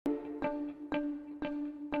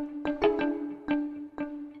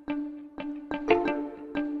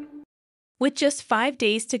With just 5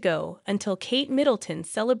 days to go until Kate Middleton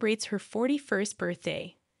celebrates her 41st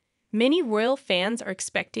birthday, many royal fans are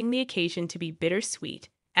expecting the occasion to be bittersweet,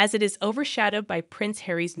 as it is overshadowed by Prince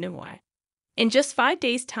Harry's memoir. In just 5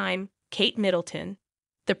 days' time, Kate Middleton,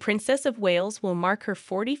 the Princess of Wales, will mark her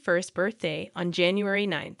 41st birthday on January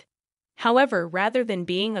 9th. However, rather than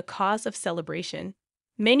being a cause of celebration,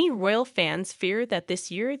 many royal fans fear that this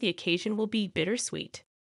year the occasion will be bittersweet.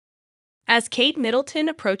 As Kate Middleton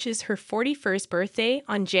approaches her 41st birthday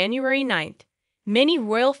on January 9th, many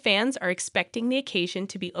royal fans are expecting the occasion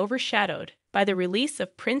to be overshadowed by the release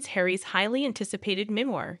of Prince Harry's highly anticipated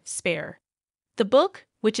memoir, Spare. The book,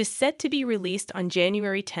 which is set to be released on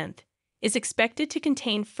January 10th, is expected to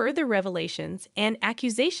contain further revelations and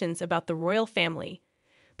accusations about the royal family,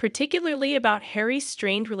 particularly about Harry's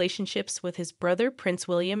strained relationships with his brother Prince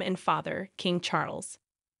William and father, King Charles.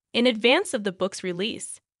 In advance of the book's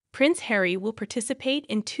release, Prince Harry will participate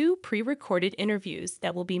in 2 pre-recorded interviews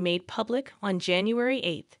that will be made public on January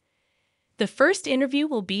 8th. The first interview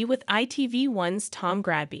will be with ITV1's Tom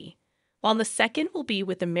Gradby, while the second will be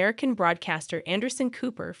with American broadcaster Anderson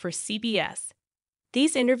Cooper for CBS.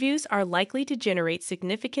 These interviews are likely to generate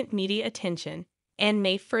significant media attention and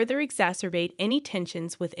may further exacerbate any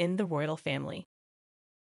tensions within the royal family.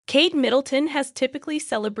 Kate Middleton has typically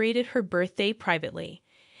celebrated her birthday privately,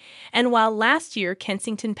 and while last year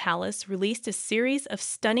Kensington Palace released a series of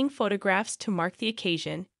stunning photographs to mark the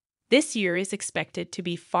occasion, this year is expected to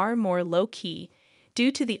be far more low-key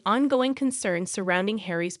due to the ongoing concerns surrounding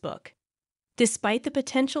Harry's book. Despite the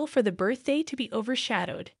potential for the birthday to be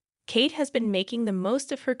overshadowed, Kate has been making the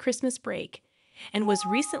most of her Christmas break and was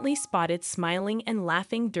recently spotted smiling and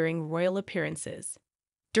laughing during royal appearances.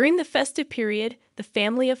 During the festive period, the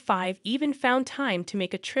family of 5 even found time to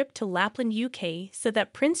make a trip to Lapland, UK, so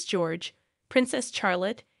that Prince George, Princess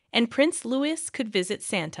Charlotte, and Prince Louis could visit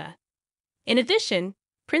Santa. In addition,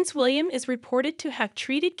 Prince William is reported to have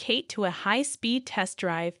treated Kate to a high-speed test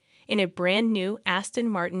drive in a brand-new Aston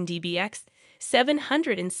Martin DBX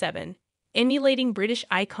 707, emulating British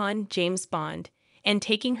icon James Bond, and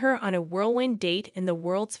taking her on a whirlwind date in the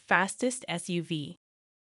world's fastest SUV.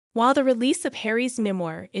 While the release of Harry's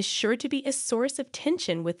memoir is sure to be a source of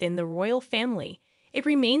tension within the royal family, it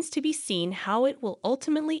remains to be seen how it will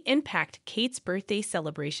ultimately impact Kate's birthday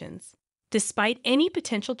celebrations. Despite any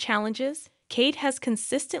potential challenges, Kate has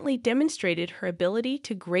consistently demonstrated her ability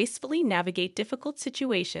to gracefully navigate difficult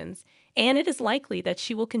situations, and it is likely that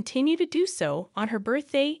she will continue to do so on her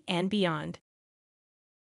birthday and beyond.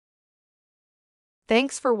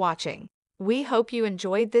 Thanks for watching. We hope you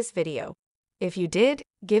enjoyed this video. If you did,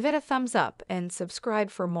 give it a thumbs up and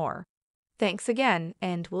subscribe for more. Thanks again,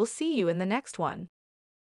 and we'll see you in the next one.